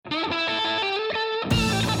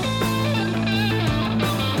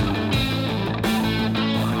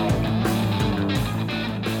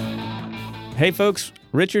Hey folks,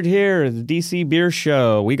 Richard here, the DC Beer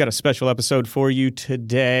Show. We got a special episode for you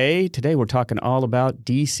today. Today we're talking all about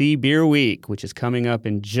DC Beer Week, which is coming up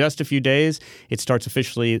in just a few days. It starts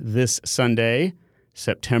officially this Sunday,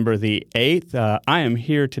 September the 8th. I am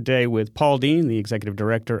here today with Paul Dean, the Executive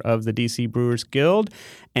Director of the DC Brewers Guild,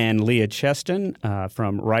 and Leah Cheston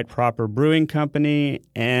from Right Proper Brewing Company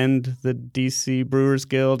and the DC Brewers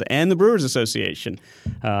Guild and the Brewers Association.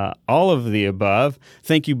 All of the above.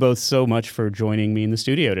 Thank you both so much for joining me in the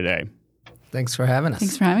studio today. Thanks for having us.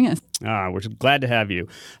 Thanks for having us. We're glad to have you.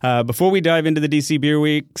 Before we dive into the DC Beer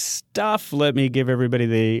Week stuff, let me give everybody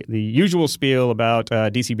the usual spiel about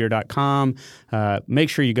DCBeer.com. Make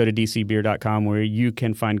sure you go to DCBeer.com where you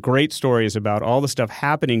can find great stories about all the stuff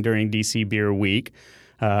happening during DC Beer Week.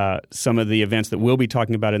 Some of the events that we'll be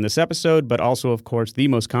talking about in this episode, but also, of course, the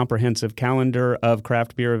most comprehensive calendar of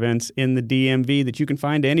craft beer events in the DMV that you can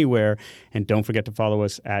find anywhere. And don't forget to follow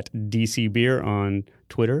us at DC Beer on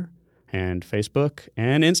Twitter and Facebook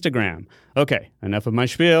and Instagram. Okay, enough of my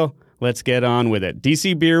spiel. Let's get on with it.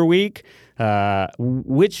 DC Beer Week. How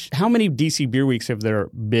many DC Beer Weeks have there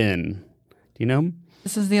been? Do you know?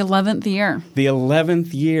 This is the 11th year. The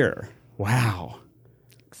 11th year. Wow.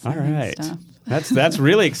 Exciting all right. Stuff. That's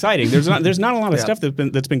really exciting. There's not a lot of stuff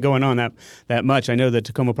that's been going on that much. I know that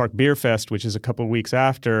Tacoma Park Beer Fest, which is a couple of weeks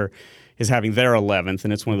after, is having their 11th,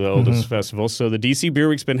 and it's one of the oldest festivals. So the DC Beer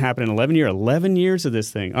Week's been happening 11 years of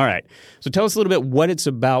this thing. All right. So tell us a little bit what it's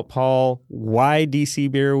about, Paul, why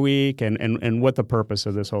DC Beer Week, and what the purpose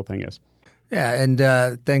of this whole thing is. Yeah,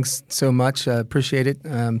 and thanks so much. Appreciate it.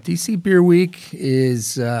 DC Beer Week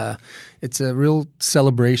is it's a real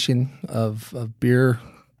celebration of beer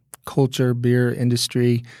culture, beer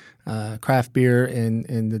industry, craft beer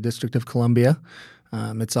in the District of Columbia.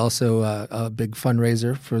 It's also a big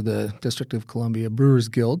fundraiser for the District of Columbia Brewers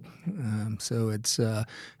Guild. So it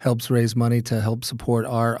helps raise money to help support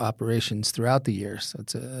our operations throughout the year. So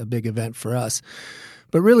it's a big event for us.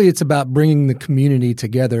 But really it's about bringing the community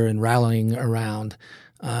together and rallying around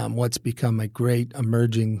what's become a great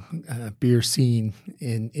emerging beer scene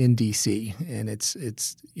in DC, and it's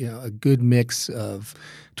a good mix of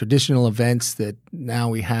traditional events that now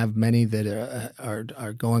we have many that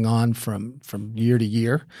are going on from year to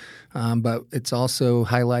year, but it's also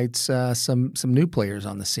highlights some new players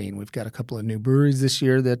on the scene. We've got a couple of new breweries this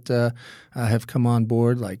year that have come on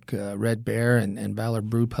board, like Red Bear and Valor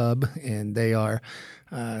Brew Pub, and they are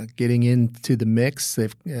getting into the mix.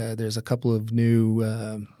 There's a couple of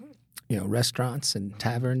new restaurants and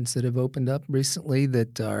taverns that have opened up recently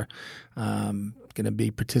that are going to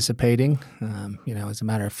be participating. As a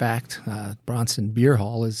matter of fact, Bronson Beer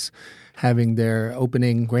Hall is having their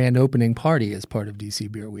grand opening party as part of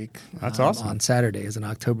DC Beer Week. That's awesome. On Saturday as an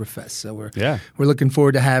Oktoberfest. So we're looking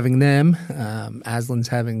forward to having them. Aslan's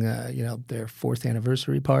having their 4th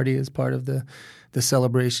anniversary party as part of the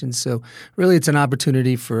celebration. So really it's an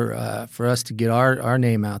opportunity for us to get our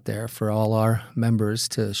name out there for all our members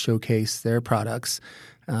to showcase their products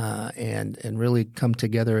and really come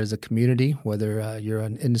together as a community, whether you're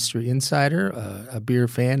an industry insider, a beer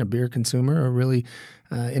fan, a beer consumer, or really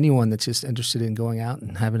anyone that's just interested in going out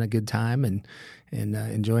and having a good time and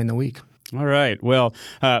enjoying the week. All right. Well,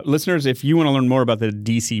 listeners, if you want to learn more about the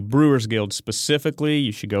DC Brewers Guild specifically,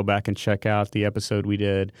 you should go back and check out the episode we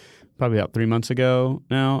did probably about 3 months ago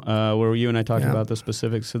now, where you and I talked about the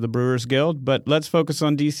specifics of the Brewers Guild. But let's focus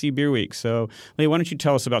on DC Beer Week. So, Lee, why don't you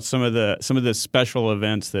tell us about some of the special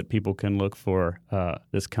events that people can look for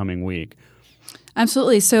this coming week?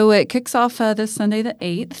 Absolutely. So it kicks off this Sunday the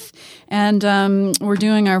 8th, and we're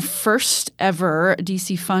doing our first ever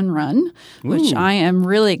DC Fun Run, which I am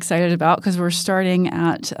really excited about because we're starting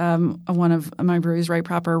at one of my breweries, Right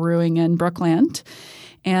Proper Brewing in Brookland.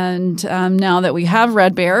 And now that we have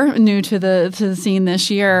Red Bear, new to the scene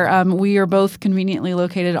this year, we are both conveniently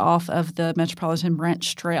located off of the Metropolitan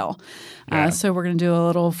Branch Trail. So we're going to do a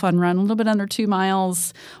little fun run, a little bit under 2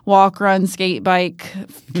 miles, walk, run, skate, bike,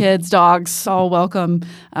 kids, dogs, all welcome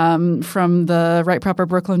from the Right Proper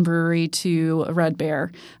Brooklyn Brewery to Red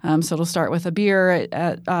Bear. So it'll start with a beer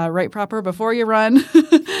at Right Proper before you run,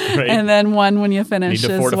 and then one when you finish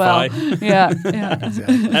as fortify. well. Yeah.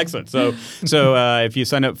 Exactly. Excellent. So if you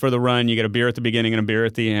sign up for the run, you get a beer at the beginning and a beer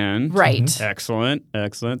at the end. Right. Excellent.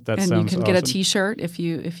 That sounds awesome. And you can get a T-shirt if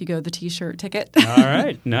you go the T-shirt ticket. All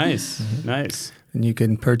right. Nice. Nice. And you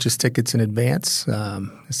can purchase tickets in advance. I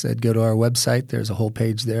said go to our website. There's a whole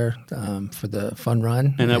page there for the fun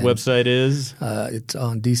run. And that website is? It's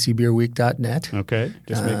on dcbeerweek.net. Okay,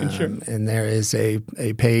 just making sure. And there is a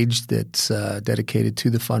page that's dedicated to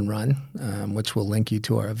the fun run, which will link you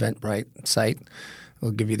to our Eventbrite site,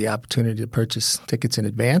 we'll give you the opportunity to purchase tickets in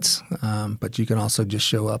advance, but you can also just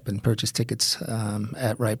show up and purchase tickets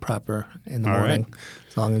at Right Proper in the morning,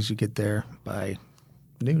 as long as you get there by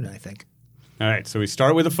noon, I think. All right, so we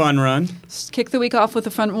start with a fun run. Kick the week off with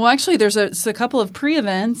a fun. Well, actually, there's a couple of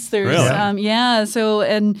pre-events. There's really? Yeah. So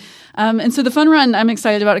and so the fun run, I'm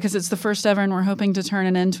excited about it because it's the first ever, and we're hoping to turn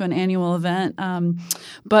it into an annual event.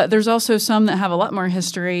 But there's also some that have a lot more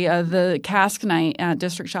history. The Cask Night at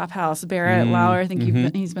District Shop House. Barrett Lauer, I think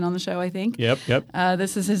he's been on the show. I think. Yep.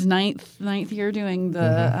 This is his ninth year doing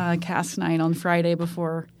the Cask Night on Friday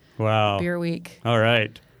before Beer Week. All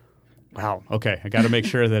right. Wow. Okay. I got to make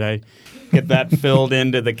sure that I get that filled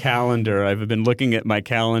into the calendar. I've been looking at my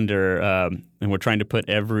calendar, and we're trying to put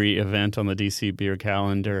every event on the DC Beer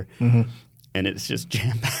calendar, and it's just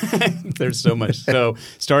jam-packed. There's so much. So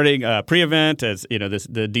starting pre-event as the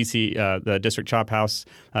DC the District Chop House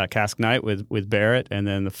Cask Night with Barrett, and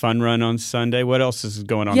then the fun run on Sunday. What else is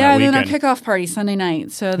going on that weekend? Yeah, then our kickoff party Sunday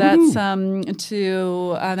night. So that's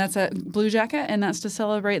that's at Blue Jacket, and that's to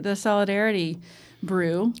celebrate the Solidarity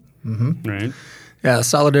Brew. Right. Yeah,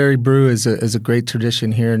 Solidarity Brew is a great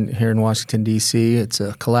tradition here in Washington, D.C. It's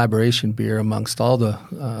a collaboration beer amongst all the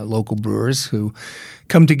local brewers who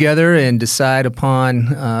come together and decide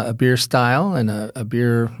upon a beer style and a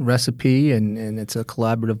beer recipe, and it's a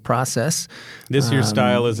collaborative process. This year's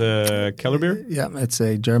style is a Keller beer? Yeah, it's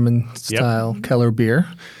a German-style Keller beer.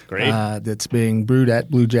 Great. That's being brewed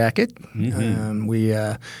at Blue Jacket. We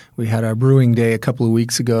had our brewing day a couple of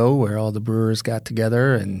weeks ago where all the brewers got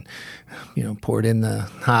together and poured in the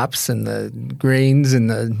hops and the grains and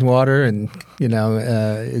the water, and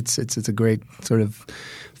it's a great sort of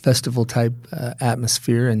festival type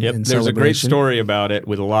atmosphere and There's celebration. a great story about it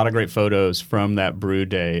with a lot of great photos from that brew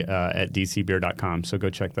day at dcbeer.com. So go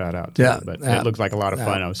check that out too. But it looks like a lot of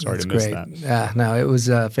fun. I was sorry to miss that. Yeah, no, it was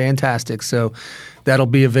fantastic. So that'll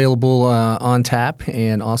be available on tap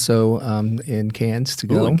and also in cans to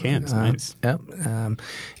go. In cans, nice. Yep.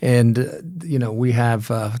 We have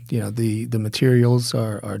the materials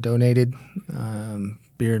are donated.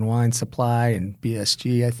 Beer and Wine Supply and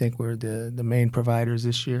BSG, I think, were the main providers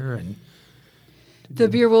this year. And the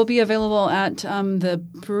beer will be available at the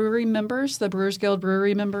brewery members, the Brewers Guild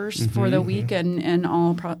brewery members for the week, and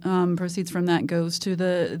all proceeds from that goes to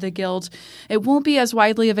the Guild. It won't be as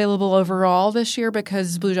widely available overall this year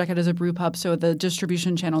because Blue Jacket is a brew pub, so the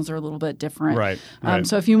distribution channels are a little bit different. Right.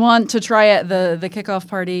 So if you want to try it, the kickoff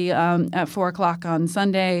party at 4 o'clock on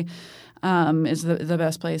Sunday is the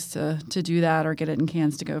best place to do that, or get it in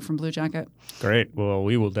cans to go from Blue Jacket. Great. Well,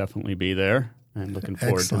 we will definitely be there, and looking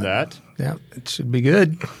forward to that. Yeah, it should be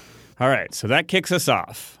good. All right, so that kicks us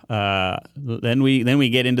off. Then we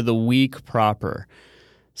get into the week proper.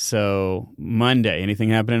 So Monday,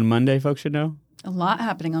 anything happening on Monday folks should know? A lot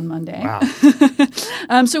happening on Monday. Wow.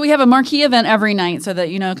 So we have a marquee event every night, so that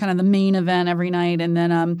kind of the main event every night, and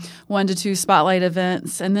then 1 to 2 spotlight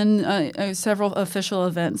events, and then several official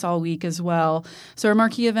events all week as well. So our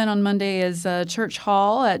marquee event on Monday is Church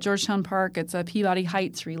Hall at Georgetown Park. It's a Peabody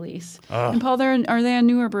Heights release. And Paul, are they a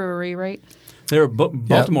newer brewery, right? They're a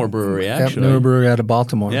Baltimore brewery, actually. Newer brewery out of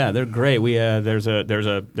Baltimore. Yeah, they're great. We there's a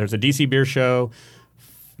DC Beer Show.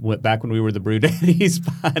 Back when we were the Brew Daddies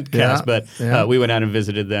podcast, but we went out and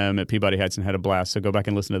visited them at Peabody Heights and had a blast. So go back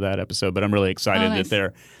and listen to that episode. But I'm really excited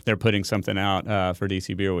that they're putting something out for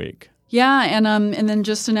DC Beer Week. Yeah, and then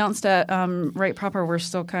just announced at Right Proper, we're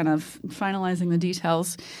still kind of finalizing the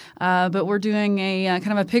details, but we're doing a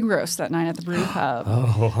kind of a pig roast that night at the Brew Pub.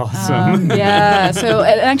 Oh, awesome! So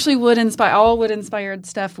it actually all wood-inspired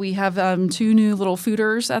stuff. We have 2 new little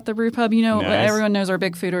fooders at the Brew Pub. Nice. Everyone knows our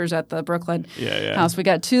big fooders at the Brooklyn house. We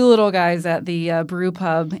got 2 little guys at the Brew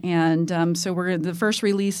Pub, and so we're the first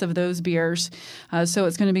release of those beers. So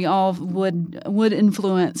it's going to be all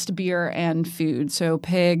wood-influenced beer and food. So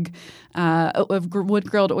pig.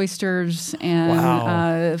 Wood-grilled oysters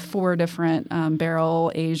and 4 different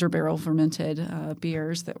barrel-aged or barrel-fermented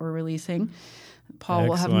beers that we're releasing. Paul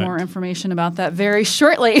will have more information about that very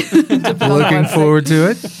shortly. Looking forward to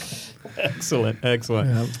it. Excellent.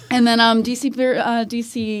 Yeah. And then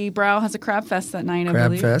DC Brow has a Crab Fest that night, I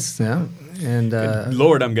believe. Crab Fest, yeah. And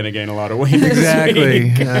Lord, I'm going to gain a lot of weight.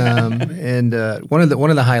 Exactly. And one of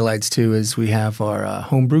the highlights too is we have our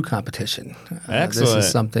homebrew competition. Excellent. This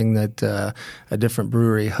is something that a different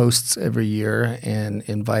brewery hosts every year and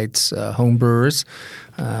invites home brewers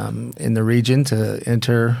in the region to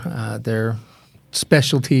enter their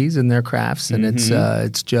specialties in their crafts, and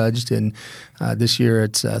it's judged. And this year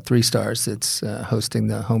it's 3 stars. It's hosting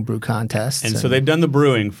the homebrew contest. And so they've done the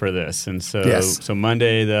brewing for this. And so Yes. so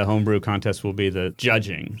Monday, the homebrew contest will be the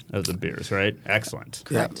judging of the beers, right? Excellent.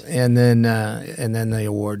 Correct. Yeah. And then the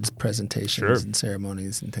awards presentations Sure. and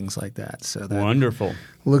ceremonies and things like that. So that Wonderful.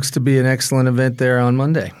 looks to be an excellent event there on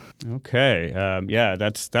Monday. Okay. Yeah,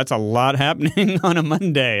 that's a lot happening on a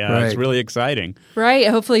Monday. It's Right. really exciting. Right.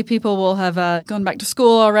 Hopefully, people will have gone back to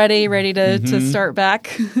school already, ready to start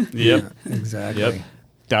back. Yep. Exactly. Yep.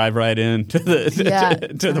 Dive right into the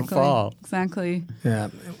to the fall. Exactly. Yeah.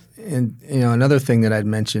 And another thing that I'd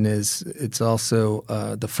mention is it's also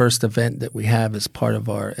the first event that we have as part of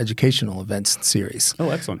our educational events series. Oh,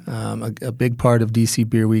 excellent. A big part of DC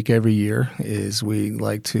Beer Week every year is we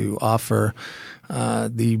like to offer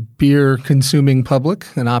the beer consuming public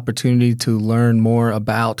an opportunity to learn more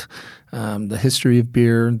about the history of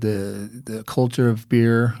beer, the culture of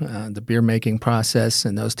beer, the beer making process,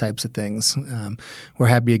 and those types of things. We're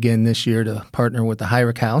happy again this year to partner with the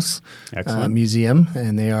Heinrich House Museum,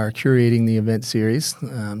 and they are curating the event series.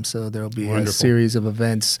 So there will be a series of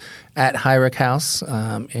events at Heinrich House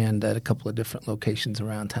and at a couple of different locations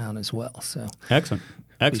around town as well. So Excellent.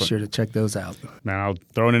 be sure to check those out. Now, I'll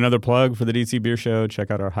throw in another plug for the DC Beer Show.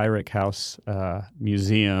 Check out our Heinrich House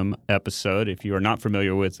Museum episode if you are not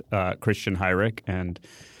familiar with Christian Heinrich and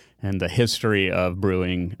the history of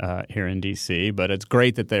brewing here in DC. But it's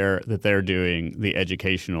great that they're doing the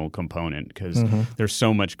educational component because there's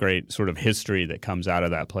so much great sort of history that comes out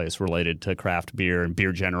of that place related to craft beer and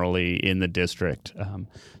beer generally in the district.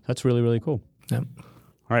 That's really, really cool. Yep.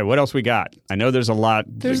 All right, what else we got? I know there's a lot.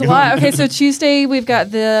 There's a lot. Okay, so Tuesday we've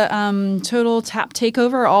got the Total Tap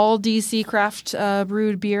Takeover, all DC craft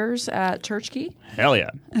brewed beers at Church Key. Hell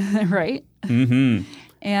yeah. Right. Mm-hmm.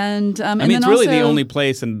 And I mean, then it's really also, the only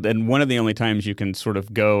place and one of the only times you can sort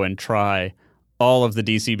of go and try all of the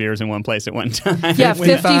DC beers in one place at one time. Yeah,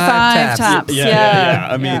 55 taps. Yeah.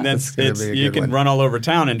 I mean, That's gonna be a you good can one. run all over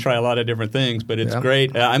town and try a lot of different things, but it's Yeah.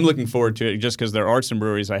 great. I'm looking forward to it just because there are some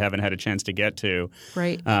breweries I haven't had a chance to get to.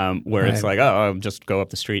 Right. Where it's like, I'll just go up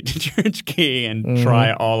the street to Church Key and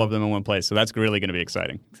try all of them in one place. So that's really going to be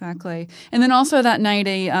exciting. Exactly. And then also that night,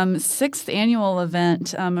 a 6th annual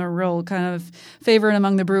event, a real kind of favorite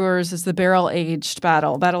among the brewers is the Barrel Aged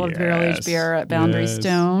Battle of the Barrel Aged Beer at Boundary Yes.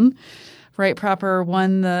 Stone. Right Proper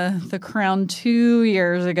won the crown 2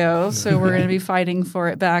 years ago, so we're going to be fighting for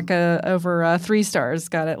it back over 3 stars.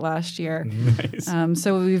 Got it last year. Nice.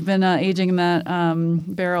 So we've been aging that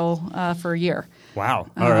barrel for a year. Wow.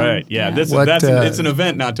 All right. Yeah. yeah. It's an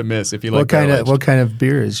event not to miss if you like What kind of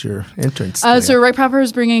beer is your entrance? So Right Proper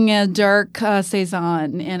is bringing a dark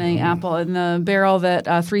saison in an apple, and the barrel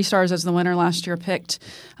that 3 stars as the winner last year picked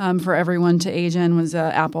for everyone to age in was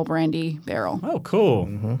an apple brandy barrel. Oh,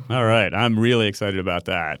 cool. All right. I'm really excited about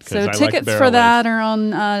that. So I tickets like for that are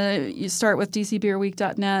on, you start with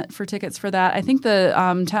dcbeerweek.net for tickets for that. I think the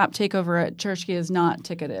tap takeover at Church Key is not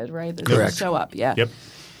ticketed, right? There's Correct. just show up, yeah. Yep.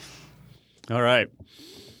 All right.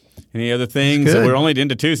 Any other things? Good. We're only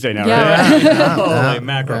into Tuesday now, Yeah. right? Holy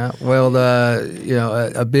mackerel. Yeah. Well,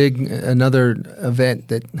 another event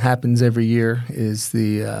that happens every year is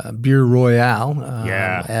the Beer Royale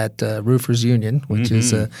at Roofers Union, which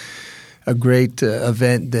is a great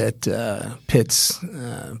event that pits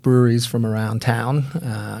breweries from around town.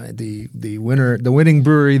 The winning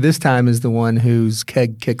brewery this time is the one whose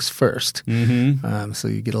keg kicks first. So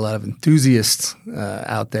you get a lot of enthusiasts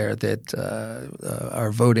out there that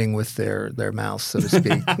are voting with their mouths, so to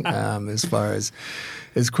speak,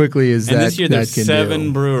 as quickly as And that this year that there's can 7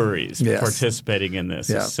 do. breweries Yes. participating in this.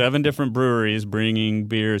 Yeah. 7 different breweries bringing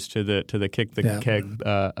beers to the Kick the Keg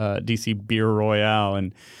DC Beer Royale.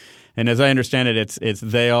 And as I understand it, it's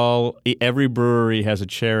every brewery has a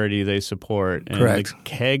charity they support. And Correct. the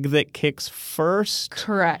keg that kicks first.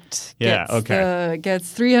 Correct. Yeah,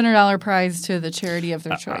 Gets $300 prize to the charity of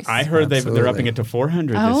their choice. I heard they're Absolutely. upping it to $400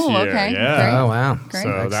 this Oh, year. okay. Yeah. Great. Oh, wow. Great. So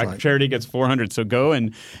that Excellent. charity gets $400. So go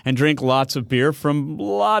and drink lots of beer from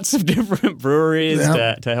lots of different breweries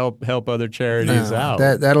to help other charities out.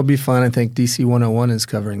 That'll be fun. I think DC 101 is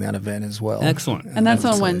covering that event as well. Excellent. and that's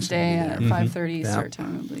on So they Wednesday should be at 5:30 start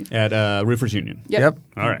time, I believe. At Roofers Union. Yep.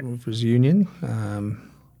 All right. Roofers Union.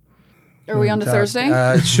 Are we on to Thursday?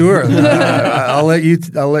 Sure. I'll let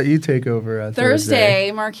you take over.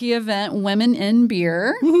 Thursday, marquee event, Women in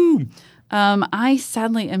Beer. I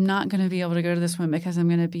sadly am not going to be able to go to this one because I'm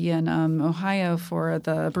going to be in Ohio for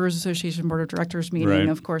the Brewers Association Board of Directors meeting. Right.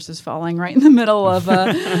 Of course, is falling right in the middle of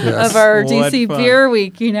of our What DC fun. Beer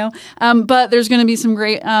Week. But there's going to be some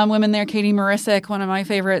great women there. Katie Marisick, one of my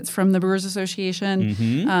favorites from the Brewers Association.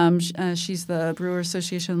 She's the Brewers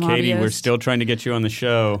Association lobbyist. Katie, we're still trying to get you on the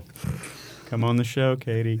show. Come on the show,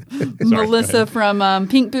 Katie. Sorry, Melissa from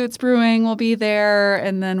Pink Boots Brewing will be there,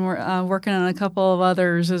 and then we're working on a couple of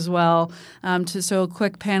others as well. So a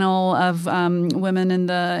quick panel of women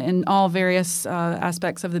in all various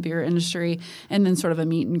aspects of the beer industry, and then sort of a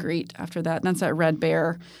meet and greet after that. And that's at Red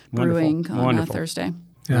Bear Brewing on Wonderful. Thursday.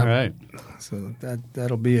 Yeah. All right. So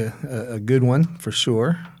that'll be a good one for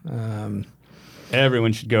sure.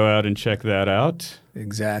 Everyone should go out and check that out.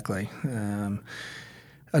 Exactly.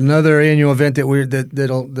 Another annual event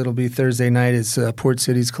that'll be Thursday night is Port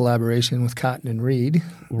City's collaboration with Cotton and Reed.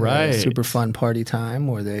 Right. Super fun party time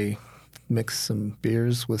where they mix some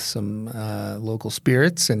beers with some local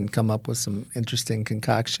spirits and come up with some interesting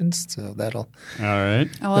concoctions. So that'll All right.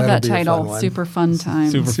 I love That'll that be a fun title, one. Super Fun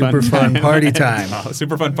Time. super fun party time. Oh,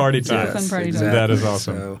 super fun party time. Super fun party time. exactly. That is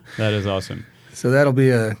awesome. So, That is awesome. so that'll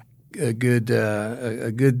be a good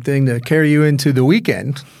thing to carry you into the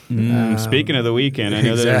weekend. Speaking of the weekend, I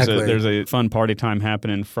know that Exactly. there's a fun party time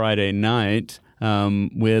happening Friday night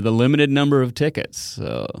with a limited number of tickets.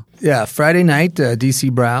 So Yeah, Friday night,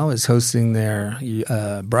 DC Brow is hosting their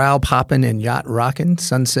Brow Poppin' and Yacht Rockin'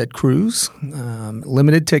 Sunset Cruise.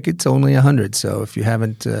 Limited tickets, only 100. So if you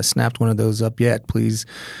haven't snapped one of those up yet, please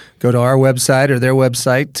go to our website or their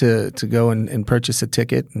website to go and purchase a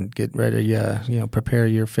ticket and get ready. Prepare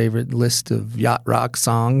your favorite list of yacht rock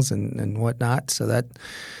songs and whatnot. So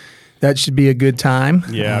that should be a good time.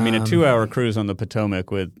 yeah, I mean, a 2-hour cruise on the Potomac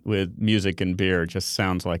with music and beer just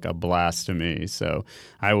sounds like a blast to me. So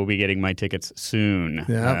I will be getting my tickets soon.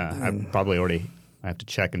 Yeah. I have to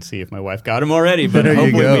check and see if my wife got them already, but There you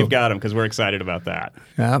hopefully go. we've got them because we're excited about that.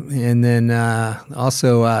 Yeah, and then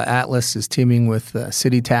also Atlas is teaming with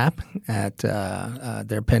City Tap at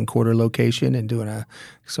their Penn Quarter location and doing a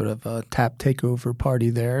sort of a tap takeover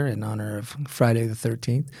party there in honor of Friday the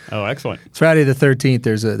 13th. Oh, excellent. Friday the 13th,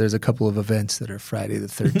 there's a couple of events that are Friday the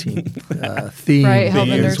 13th themed Right,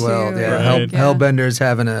 Hellbender as well. too. Yeah, Right. Hellbender's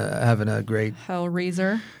having a great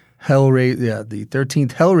Hellraiser. the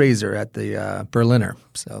 13th Hellraiser at the Berliner.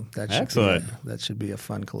 So Excellent. That should be a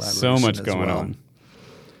fun collaboration. So much as going well. on.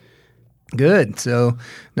 Good. So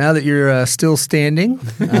now that you're still standing,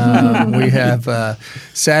 we have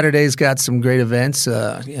Saturday's got some great events.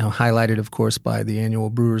 Highlighted, of course, by the annual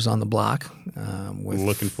Brewers on the Block. With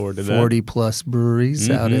Looking forward to that. 40 plus breweries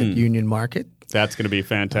out at Union Market. That's going to be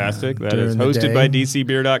fantastic. That during is the hosted day. by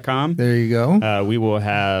DCBeer.com. There you go. We will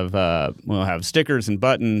have stickers and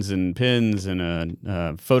buttons and pins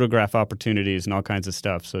and photograph opportunities and all kinds of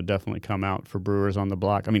stuff. So definitely come out for Brewers on the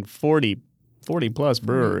Block. I mean, 40 plus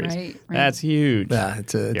breweries. Right. That's huge. Yeah,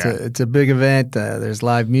 it's a big event. There's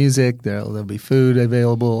live music. There'll be food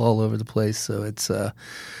available all over the place. So it's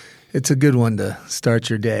a good one to start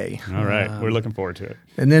your day. All right. We're looking forward to it.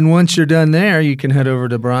 And then once you're done there, you can head over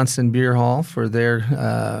to Bronson Beer Hall for their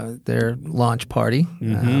launch party,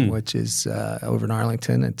 which is over in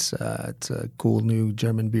Arlington. It's a cool new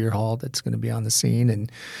German beer hall that's going to be on the scene,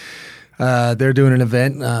 and they're doing an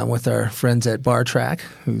event with our friends at Bar Track,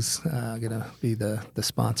 who's going to be the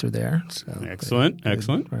sponsor there. So Excellent. good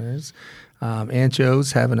Excellent. prayers.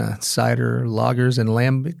 Ancho's having a cider, lagers, and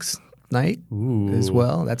lambics night as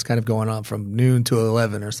well. That's kind of going on from noon to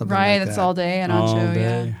 11 or something Right, like it's that. all day and on All show, day.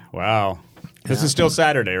 yeah. Wow. This is still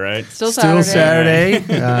Saturday, right? Still Still Saturday.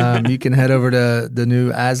 Saturday. You can head over to the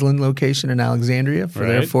new Aslan location in Alexandria for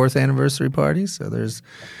their Right. 4th anniversary party. So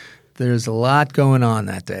there's a lot going on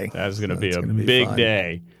that day. That is going to So be it's a gonna be big fun.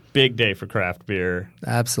 day. Big day for craft beer.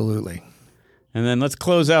 Absolutely. And then let's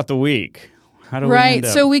close out the week. How do we Right. end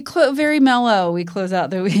up? So we very mellow. We close out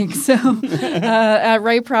the week. So at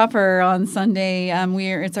Right Proper on Sunday,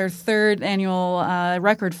 it's our 3rd annual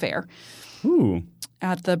record fair Ooh.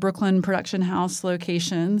 at the Brooklyn Production House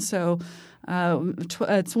location. So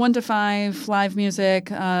it's 1 to 5 live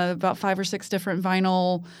music, about 5 or 6 different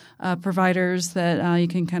vinyl providers that you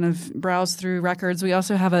can kind of browse through records. We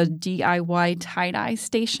also have a DIY tie-dye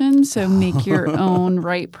station, so make your own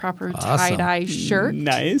Right Proper tie-dye shirt.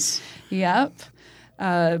 Nice. Yep.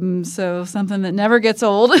 So something that never gets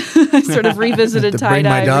old. I sort of revisited tie-dye. Bring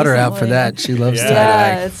my daughter recently. out for that. She loves tie-dye.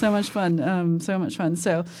 Yeah, it's so much fun. So much fun.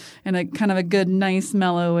 So, and a kind of a good, nice,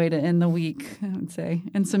 mellow way to end the week, I would say.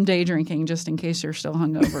 And some day drinking, just in case you're still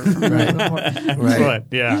hungover from the night before. Right.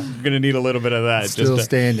 Yeah, I'm going to need a little bit of that. Still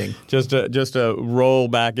standing. Just to roll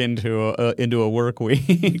back into a work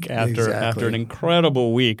week after an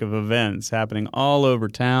incredible week of events happening all over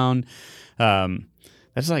town.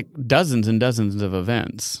 That's like dozens and dozens of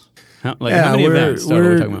events. How many events are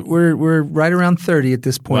we talking about? We're right around 30 at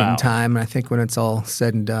this point Wow. in time. I think when it's all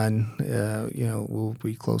said and done, we'll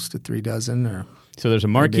be close to 3 dozen or. So there's a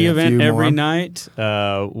marquee Maybe a event few every more. night,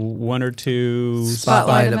 one or two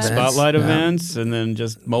Spotlight events. spotlight Yeah. events, and then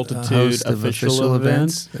just A multitude host of official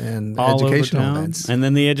events and all over educational town. events. And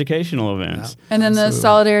then the educational events. And then the Absolutely.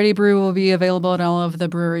 Solidarity Brew will be available at all of the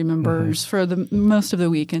brewery members for the most of the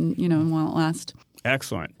week and, while it lasts.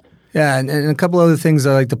 Excellent. Yeah, and a couple other things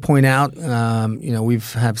I'd like to point out.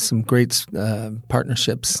 We've have some great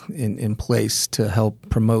partnerships in place to help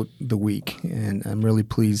promote the week, and I'm really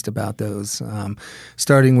pleased about those.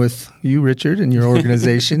 Starting with you, Richard, and your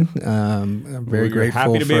organization. I'm very We're grateful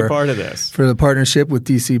happy to be a part of this. for the partnership with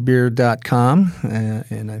DCBeer.com,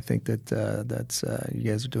 and I think that that's you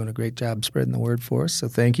guys are doing a great job spreading the word for us. So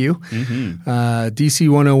thank you. Mm-hmm. DC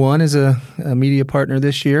 101 is a media partner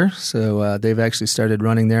this year, so they've actually started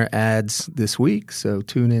running their ads this week. So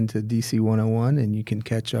tune into DC 101, and you can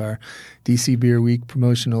catch our DC Beer Week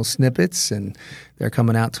promotional snippets, and they're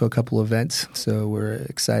coming out to a couple events. So we're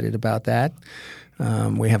excited about that.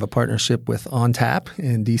 We have a partnership with On Tap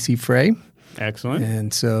and DC Frey. Excellent.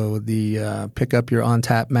 And so the pick up your On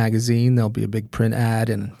Tap magazine. There'll be a big print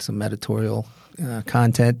ad and some editorial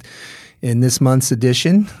content in this month's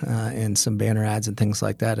edition, and some banner ads and things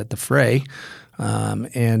like that at the Fray.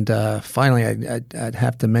 And finally, I'd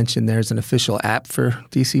have to mention there's an official app for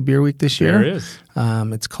DC Beer Week this year. There is.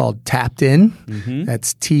 It's called Tapped In. Mm-hmm.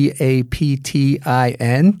 That's TAPTIN.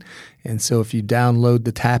 And so if you download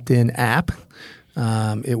the Tapped In app,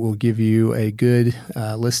 it will give you a good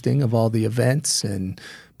listing of all the events and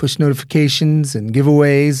push notifications and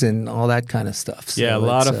giveaways and all that kind of stuff. So Yeah, a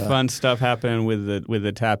lot it's, of fun stuff happening with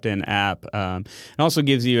the Tapped In app. It also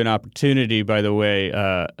gives you an opportunity, by the way,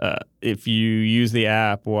 if you use the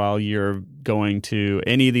app while you're going to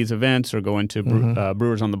any of these events or going to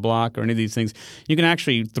Brewers on the Block or any of these things, you can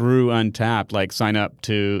actually, through Untappd, like sign up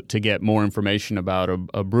to get more information about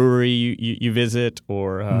a brewery you visit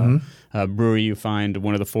or a brewery you find,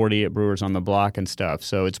 one of the 48 Brewers on the Block and stuff.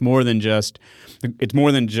 So it's more than just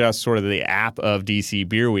sort of the app of DC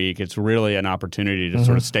Beer Week. It's really an opportunity to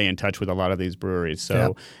sort of stay in touch with a lot of these breweries.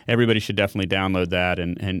 So everybody should definitely download that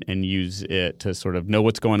and use it to sort of know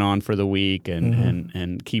what's going on for the week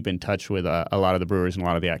and keep in touch with a lot of the breweries and a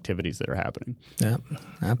lot of the activities that are happening. Yeah,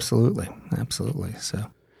 absolutely. So,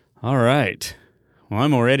 All right. Well,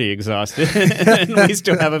 I'm already exhausted, and we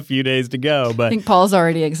still have a few days to go. I But think Paul's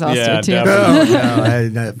already exhausted Yeah, too.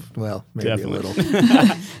 definitely. maybe Definitely. a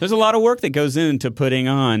little. There's a lot of work that goes into putting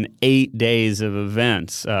on 8 days of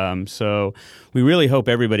events. So we really hope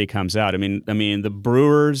everybody comes out. I mean, the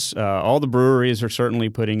brewers, all the breweries are certainly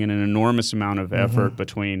putting in an enormous amount of effort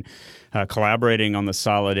between collaborating on the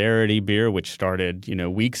Solidarity Beer, which started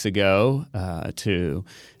weeks ago, to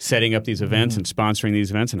setting up these events and sponsoring these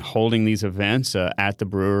events and holding these events at the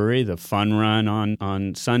brewery. The fun run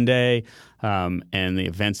on Sunday. And the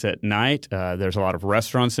events at night. There's a lot of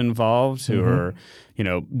restaurants involved who are,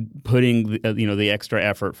 putting the extra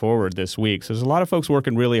effort forward this week. So there's a lot of folks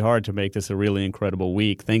working really hard to make this a really incredible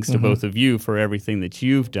week. Thanks to both of you for everything that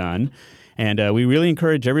you've done. And we really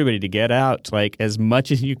encourage everybody to get out like as much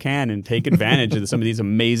as you can and take advantage of some of these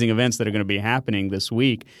amazing events that are going to be happening this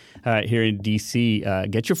week here in D.C.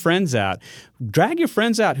 Get your friends out. Drag your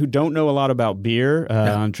friends out who don't know a lot about beer.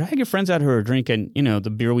 Drag your friends out who are drinking, the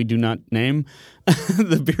beer we do not name,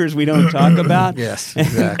 the beers we don't talk about. Yes,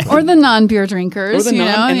 exactly. Or the non-beer drinkers, Or the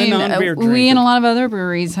non-beer we drinkers. and a lot of other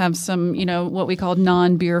breweries have some, what we call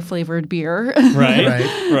non-beer flavored beer.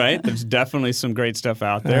 Right. There's definitely some great stuff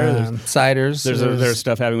out there. Ciders. There's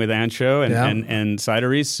stuff happening with Ancho and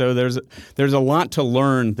cideries. So there's a lot to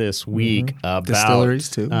learn this week about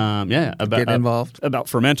distilleries too. About Get involved. about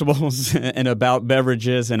fermentables and about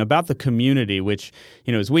beverages and about the community, which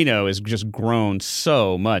as we know has just grown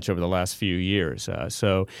so much over the last few years.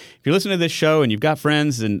 So if you're listening to this show and you've got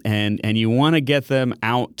friends and you want to get them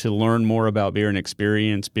out to learn more about beer and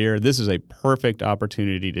experience beer, this is a perfect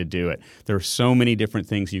opportunity to do it. There are so many different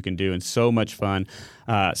things you can do and so much fun.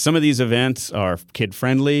 Some of these events are kid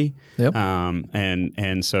friendly,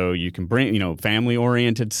 and so you can bring family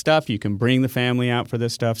oriented stuff. You can bring the family out for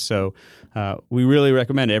this stuff. So we really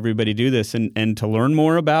recommend everybody do this. And to learn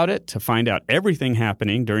more about it, to find out everything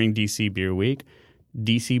happening during DC Beer Week,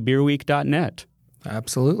 dcbeerweek.net.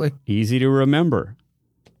 Absolutely. Easy to remember.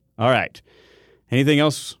 All right. Anything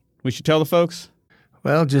else we should tell the folks?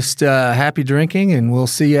 Well, just happy drinking, and we'll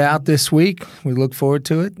see you out this week. We look forward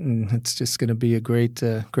to it, and it's just going to be a great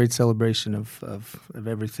celebration of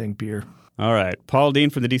everything beer. All right. Paul Dean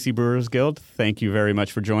from the DC Brewers Guild, thank you very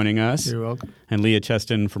much for joining us. You're welcome. And Leah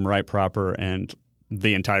Cheston from Right Proper and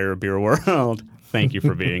the entire beer world, thank you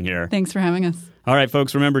for being here. Thanks for having us. All right,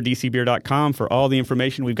 folks, remember dcbeer.com for all the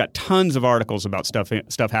information. We've got tons of articles about stuff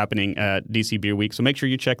happening at DC Beer Week, so make sure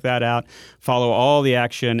you check that out. Follow all the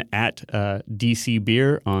action at DC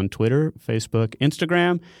Beer on Twitter, Facebook,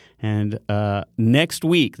 Instagram. And next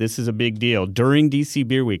week, this is a big deal. During DC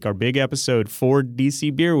Beer Week, our big episode for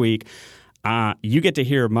DC Beer Week, you get to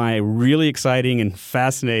hear my really exciting and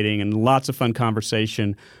fascinating and lots of fun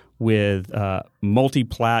conversation with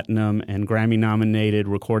multi-platinum and Grammy-nominated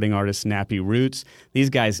recording artist Snappy Roots.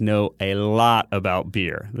 These guys know a lot about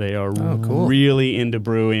beer. They are really into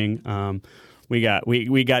brewing. We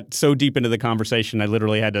got so deep into the conversation, I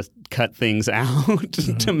literally had to cut things out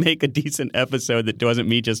to make a decent episode that wasn't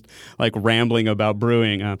me just like rambling about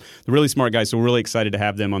brewing. They're really smart guys, so we're really excited to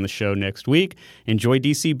have them on the show next week. Enjoy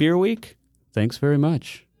DC Beer Week. Thanks very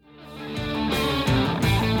much.